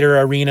gladiator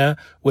arena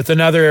with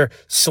another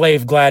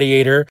slave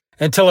gladiator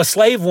until a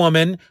slave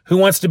woman who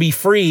wants to be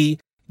free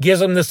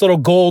gives him this little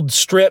gold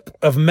strip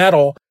of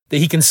metal that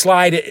he can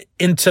slide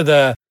into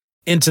the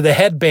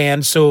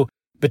headband. So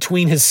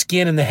between his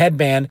skin and the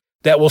headband,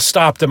 that will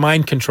stop the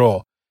mind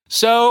control.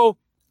 So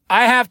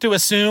I have to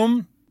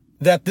assume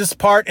that this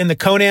part in the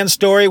Conan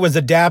story was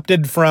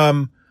adapted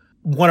from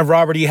one of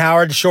Robert E.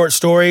 Howard's short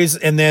stories,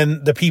 and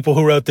then the people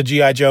who wrote the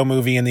G.I. Joe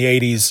movie in the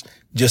 80s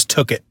just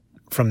took it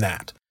from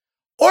that.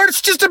 Or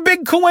it's just a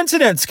big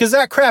coincidence, because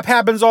that crap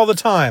happens all the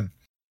time.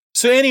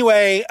 So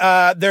anyway,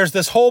 there's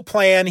this whole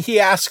plan. He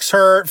asks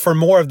her for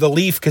more of the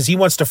leaf because he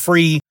wants to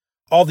free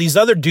all these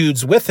other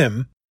dudes with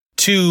him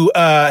to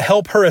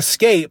help her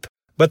escape.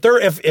 But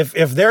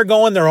if they're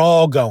going, they're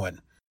all going.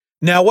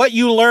 Now, what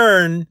you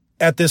learn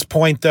at this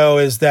point, though,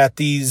 is that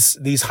these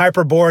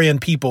Hyperborean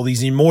people,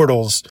 these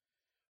immortals,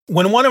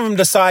 when one of them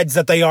decides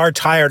that they are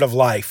tired of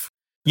life,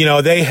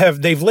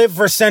 they've lived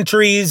for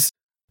centuries,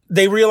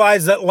 they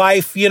realize that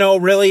life,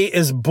 really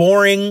is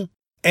boring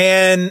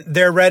and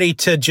they're ready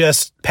to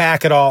just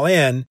pack it all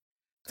in.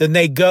 Then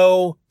they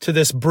go to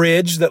this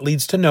bridge that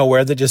leads to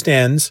nowhere that just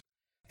ends,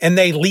 and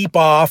they leap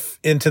off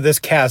into this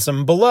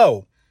chasm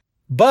below.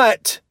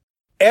 But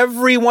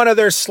every one of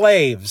their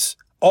slaves,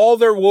 all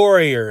their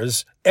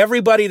warriors,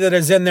 everybody that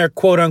is in their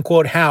quote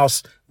unquote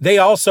house, they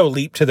also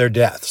leap to their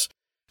deaths.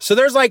 So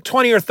there's like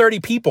 20 or 30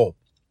 people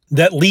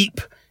that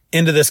leap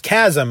into this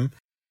chasm.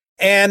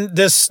 And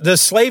the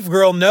slave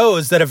girl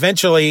knows that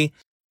eventually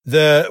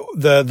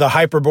the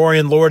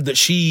Hyperborean lord that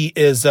she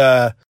is,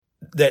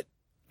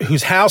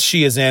 whose house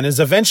she is in, is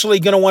eventually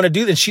going to want to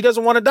do this. She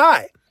doesn't want to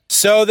die.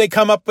 So they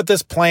come up with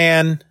this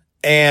plan,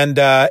 and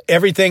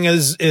everything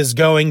is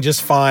going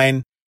just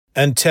fine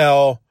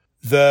until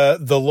the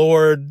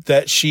lord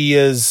that she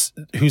is,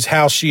 whose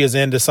house she is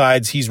in,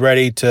 decides he's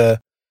ready to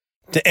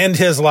end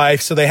his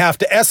life. So they have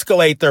to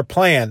escalate their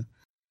plan.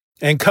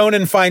 And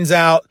Conan finds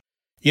out,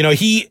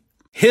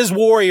 his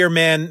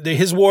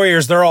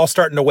warriors, they're all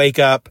starting to wake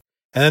up,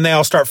 and then they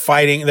all start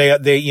fighting.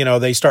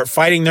 They start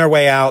fighting their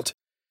way out.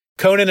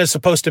 Conan is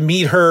supposed to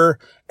meet her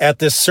at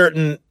the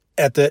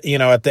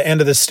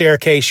end of the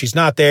staircase. She's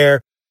not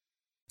there.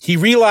 He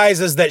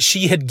realizes that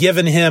she had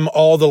given him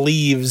all the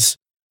leaves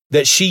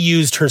that she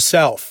used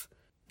herself.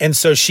 And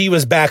so she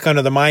was back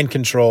under the mind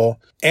control.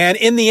 And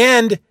in the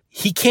end,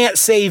 he can't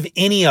save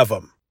any of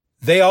them.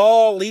 They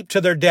all leap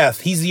to their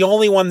death. He's the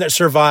only one that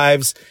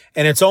survives.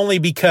 And it's only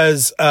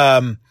because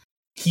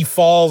he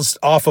falls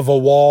off of a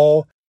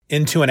wall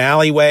into an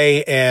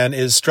alleyway and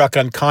is struck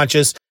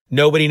unconscious.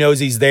 Nobody knows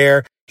he's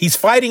there. He's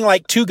fighting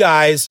like two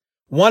guys.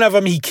 One of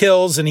them he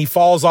kills and he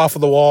falls off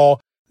of the wall.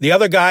 The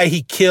other guy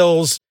he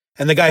kills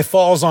and the guy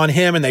falls on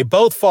him, and they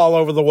both fall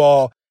over the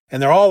wall.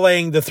 And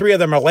the three of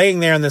them are laying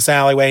there in this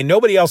alleyway.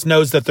 Nobody else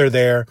knows that they're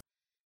there.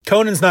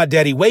 Conan's not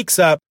dead. He wakes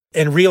up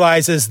and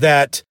realizes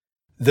that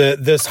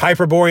this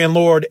Hyperborean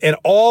lord and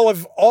all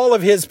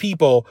of his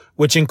people,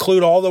 which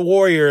include all the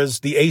warriors,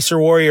 the Aesir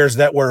warriors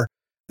that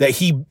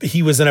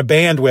he was in a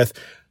band with,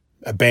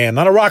 a band,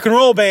 not a rock and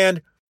roll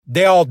band,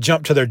 they all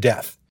jump to their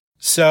death.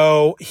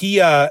 So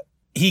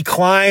he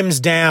climbs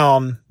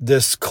down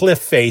this cliff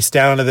face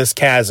down into this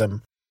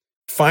chasm,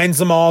 finds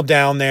them all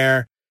down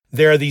there.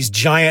 There are these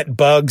giant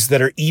bugs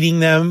that are eating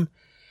them.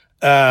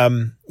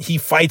 He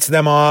fights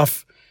them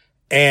off,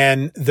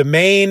 and the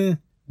main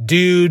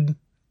dude,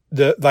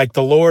 the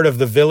lord of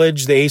the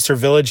village, the Aesir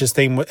village,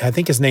 I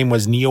think his name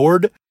was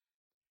Njord.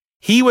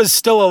 He was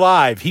still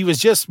alive. He was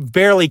just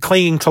barely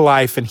clinging to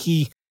life, and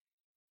he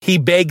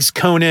begs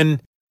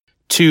Conan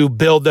to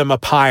build them a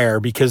pyre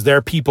because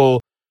their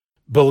people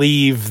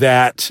believe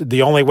that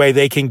the only way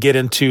they can get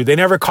into, they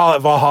never call it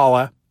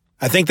Valhalla.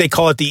 I think they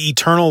call it the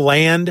Eternal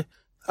Land.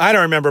 I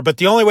don't remember, but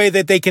the only way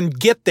that they can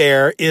get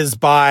there is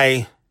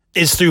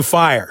through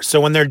fire.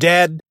 So when they're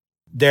dead,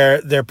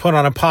 they're put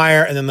on a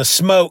pyre, and then the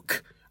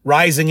smoke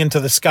rising into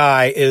the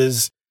sky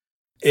is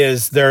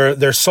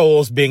their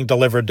souls being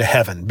delivered to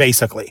heaven,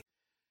 basically.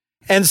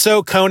 And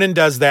so Conan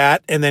does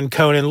that, and then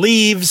Conan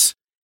leaves,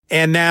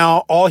 and now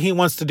all he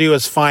wants to do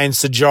is find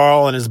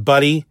Sajarl and his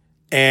buddy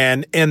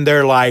and end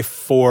their life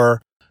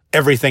for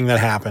everything that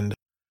happened.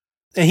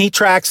 And he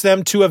tracks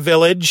them to a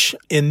village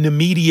in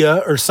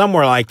Numidia or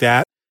somewhere like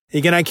that.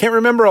 Again, I can't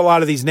remember a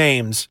lot of these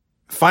names.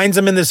 Finds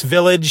them in this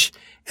village,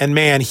 and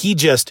man, he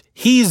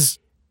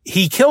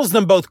kills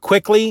them both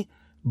quickly,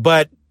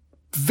 but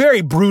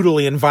very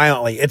brutally and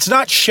violently. It's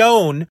not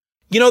shown.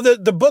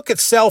 The book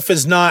itself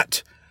is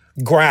not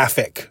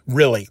graphic,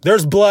 really.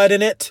 There's blood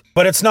in it,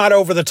 but it's not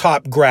over the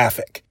top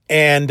graphic.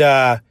 And,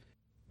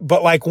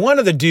 but like one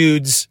of the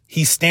dudes,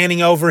 he's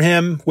standing over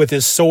him with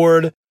his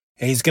sword,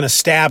 and he's going to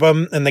stab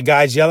him, and the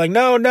guy's yelling,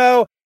 "No,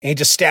 no." And he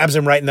just stabs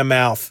him right in the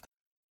mouth,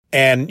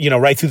 and,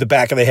 right through the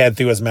back of the head,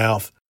 through his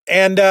mouth.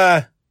 And,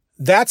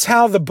 that's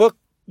how the book,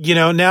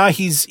 now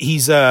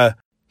he's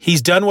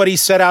done what he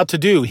set out to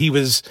do. He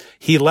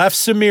left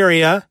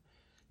Cimmeria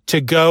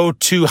to go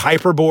to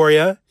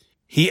Hyperborea.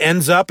 He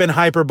ends up in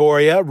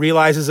Hyperborea,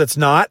 realizes it's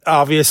not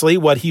obviously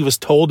what he was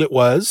told it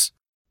was.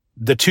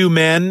 The two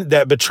men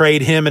that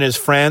betrayed him and his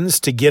friends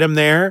to get him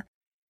there,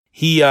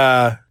 he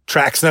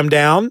tracks them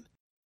down,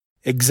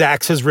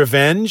 exacts his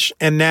revenge,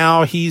 and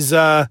now he's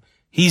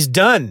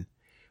done.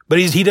 But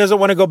he doesn't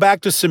want to go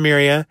back to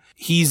Cimmeria.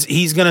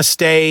 He's going to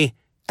stay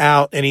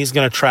out, and he's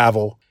going to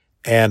travel.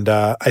 And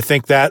I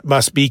think that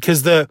must be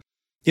because it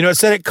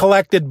said it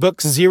collected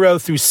books 0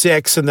 through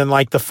 6 and then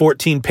like the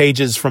 14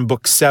 pages from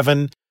book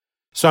 7.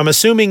 So I'm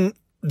assuming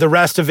the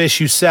rest of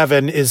issue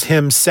 7 is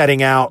him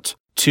setting out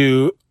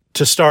to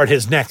start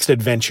his next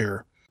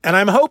adventure. And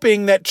I'm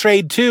hoping that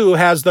Trade 2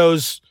 has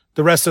the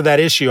rest of that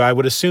issue. I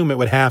would assume it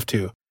would have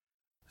to.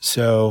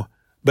 So,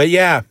 but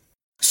yeah.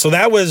 So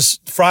that was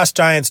Frost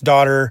Giant's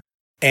Daughter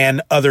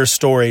and Other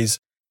Stories.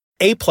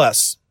 A+.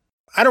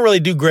 I don't really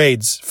do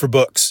grades for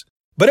books,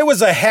 but it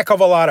was a heck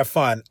of a lot of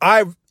fun.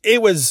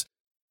 It was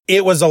a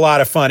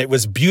lot of fun. It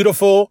was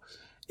beautiful.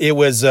 It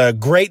was a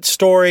great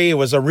story. It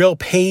was a real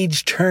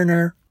page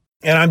turner.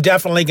 And I'm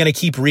definitely going to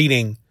keep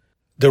reading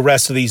the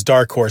rest of these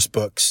Dark Horse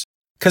books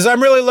because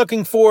I'm really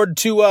looking forward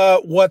to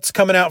what's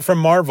coming out from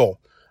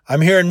Marvel. I'm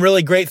hearing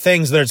really great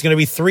things. There's going to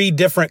be 3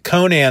 different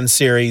Conan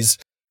series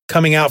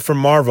coming out from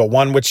Marvel.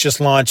 One which just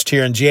launched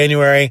here in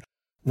January,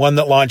 one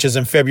that launches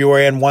in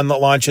February, and one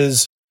that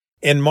launches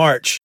in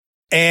March.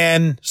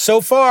 And so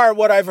far,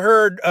 what I've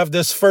heard of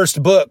this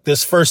first book,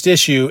 this first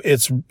issue,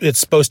 it's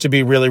supposed to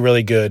be really,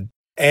 really good.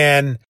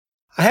 And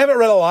I haven't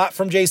read a lot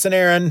from Jason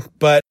Aaron,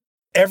 but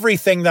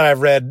everything that I've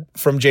read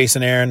from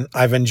Jason Aaron,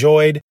 I've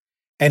enjoyed.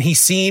 And he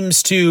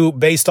seems to,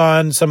 based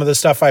on some of the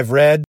stuff I've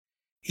read,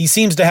 he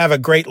seems to have a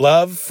great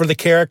love for the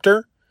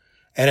character.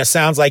 And it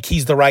sounds like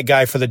he's the right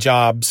guy for the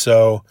job.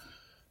 So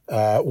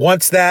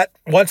once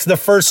the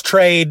first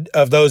trade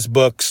of those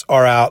books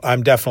are out,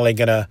 I'm definitely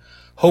going to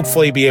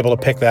hopefully be able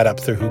to pick that up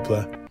through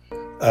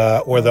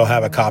Hoopla, or they'll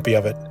have a copy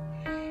of it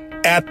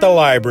at the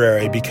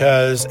library,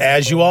 because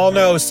as you all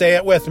know, say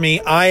it with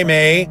me, I'm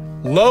a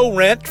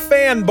low-rent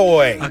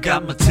fanboy. I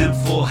got my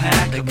tinfoil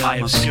hat, I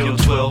got my skill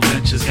 12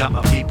 inches, got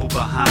my people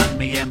behind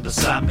me and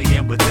beside me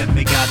and within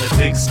me, got a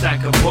big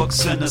stack of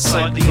books and a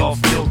slightly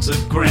off-kilter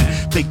grin.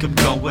 Think I'm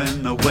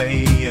going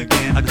away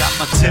again. I got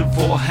my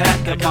tinfoil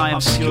hat, got my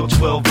skill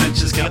 12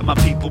 inches, got my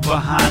people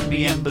behind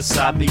me and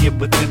beside me and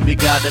within me,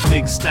 got a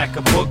big stack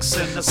of books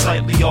and a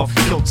slightly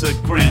off-kilter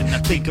grin. I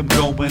think I'm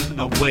going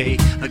away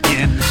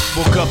again.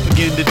 Woke up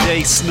again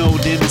today,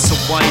 snowed in, it's a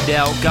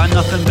whiteout. Got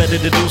nothing better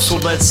to do, so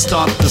let's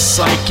start the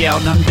psych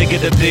out. I'm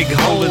digging a big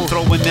hole and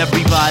throwing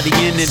everybody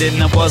in it,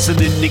 and I wasn't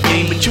in the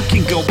game, but you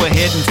can go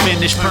ahead and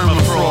finish.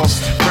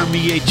 Permafrost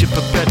permeate your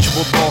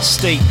perpetual lost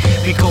state.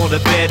 Be called a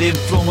bad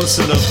influence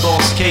in a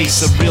lost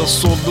case, a real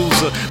sore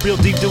loser, real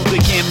deep dude they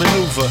can't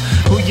maneuver.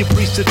 Who you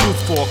preach the truth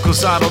for?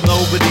 Cause I don't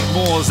know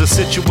anymore. The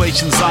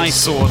situations I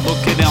saw,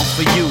 looking out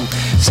for you,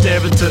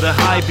 staring to the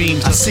high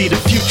beams, I see the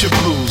future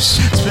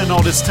blues. Spend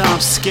all this time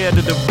scared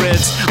of the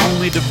Reds,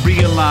 only to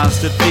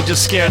realize that they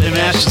just scared in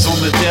ashes on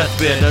the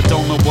deathbed. I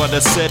don't know what I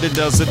said, it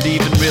doesn't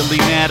even really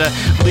matter.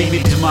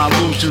 Leading to my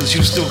illusions,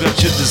 you still got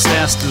your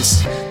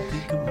disasters.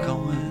 Think I'm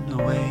going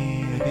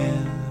away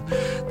again.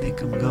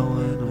 Think I'm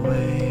going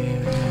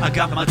away again. I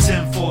got my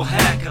tinfoil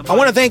hat. I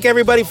want to thank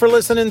everybody for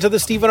listening to the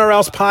Stephen R.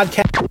 Else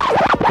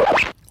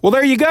podcast. Well,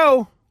 there you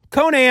go.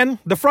 Conan,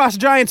 the Frost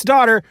Giant's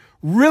daughter.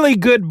 Really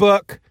good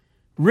book.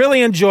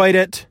 Really enjoyed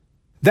it.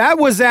 That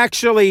was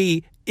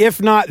actually, if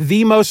not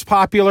the most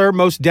popular,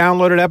 most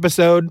downloaded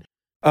episode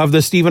of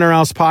the Stephen R.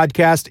 Else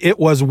podcast. It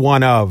was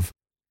one of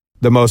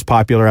the most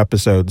popular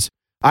episodes.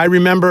 I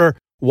remember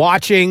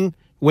watching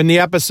when the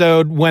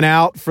episode went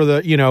out for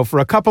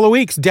a couple of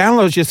weeks.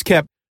 Downloads just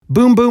kept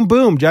boom, boom,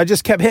 boom. I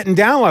just kept hitting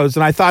downloads.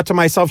 And I thought to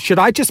myself, should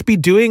I just be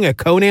doing a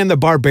Conan the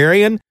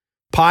Barbarian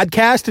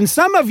podcast? And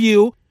some of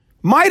you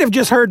might have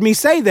just heard me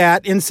say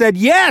that and said,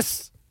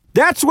 yes,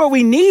 that's what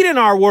we need in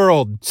our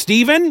world,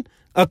 Stephen,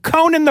 a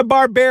Conan the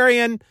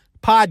Barbarian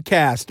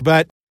podcast.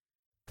 But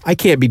I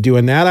can't be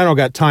doing that. I don't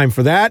got time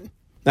for that.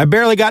 I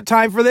barely got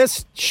time for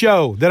this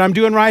show that I'm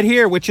doing right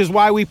here, which is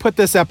why we put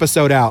this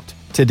episode out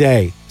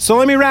today. So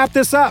let me wrap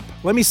this up.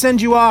 Let me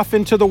send you off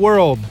into the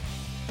world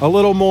a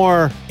little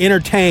more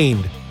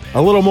entertained,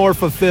 a little more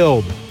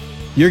fulfilled.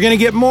 You're going to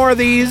get more of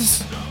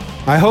these.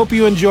 I hope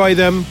you enjoy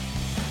them.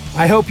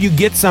 I hope you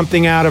get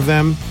something out of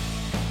them.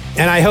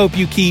 And I hope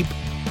you keep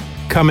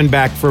coming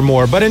back for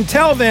more. But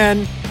until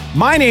then,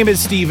 my name is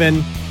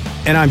Steven,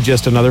 and I'm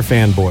just another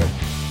fanboy.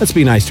 Let's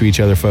be nice to each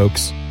other,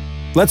 folks.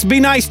 Let's be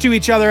nice to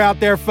each other out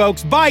there,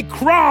 folks. By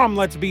Crom,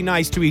 let's be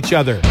nice to each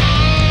other.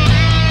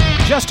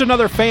 Just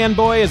Another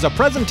Fanboy is a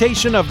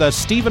presentation of the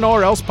Stephen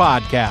R. Else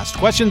podcast.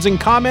 Questions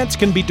and comments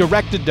can be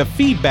directed to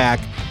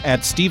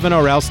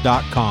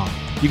feedback@StephenOrElse.com.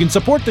 You can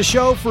support the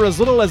show for as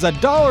little as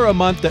 $1 a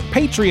month at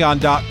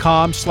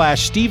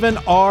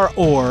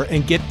patreon.com/StephenROr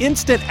and get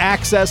instant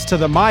access to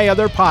the My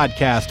Other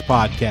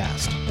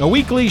podcast, a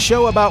weekly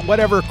show about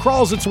whatever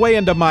crawls its way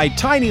into my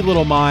tiny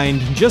little mind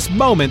just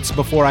moments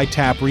before I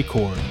tap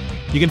record.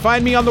 You can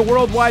find me on the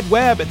World Wide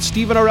Web at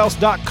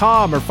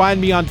StephenOrElse.com, or find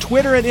me on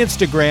Twitter and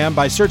Instagram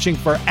by searching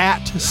for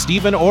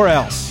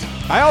 @StephenOrElse.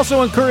 I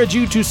also encourage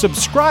you to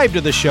subscribe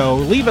to the show,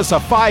 leave us a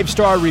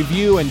 5-star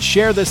review, and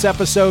share this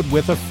episode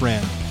with a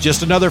friend.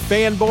 Just Another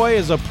Fanboy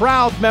is a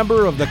proud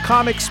member of the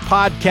Comics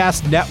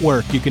Podcast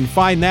Network. You can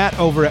find that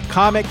over at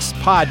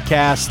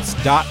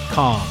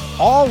comicspodcasts.com.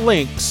 All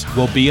links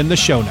will be in the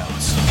show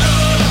notes.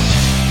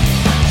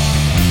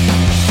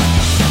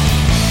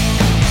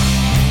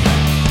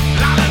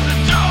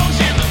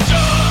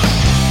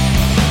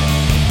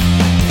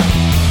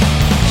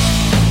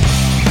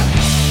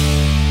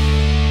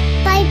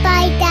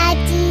 Bye-bye,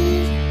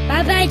 Daddy.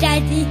 Bye-bye,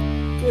 Daddy.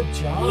 Good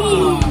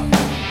job.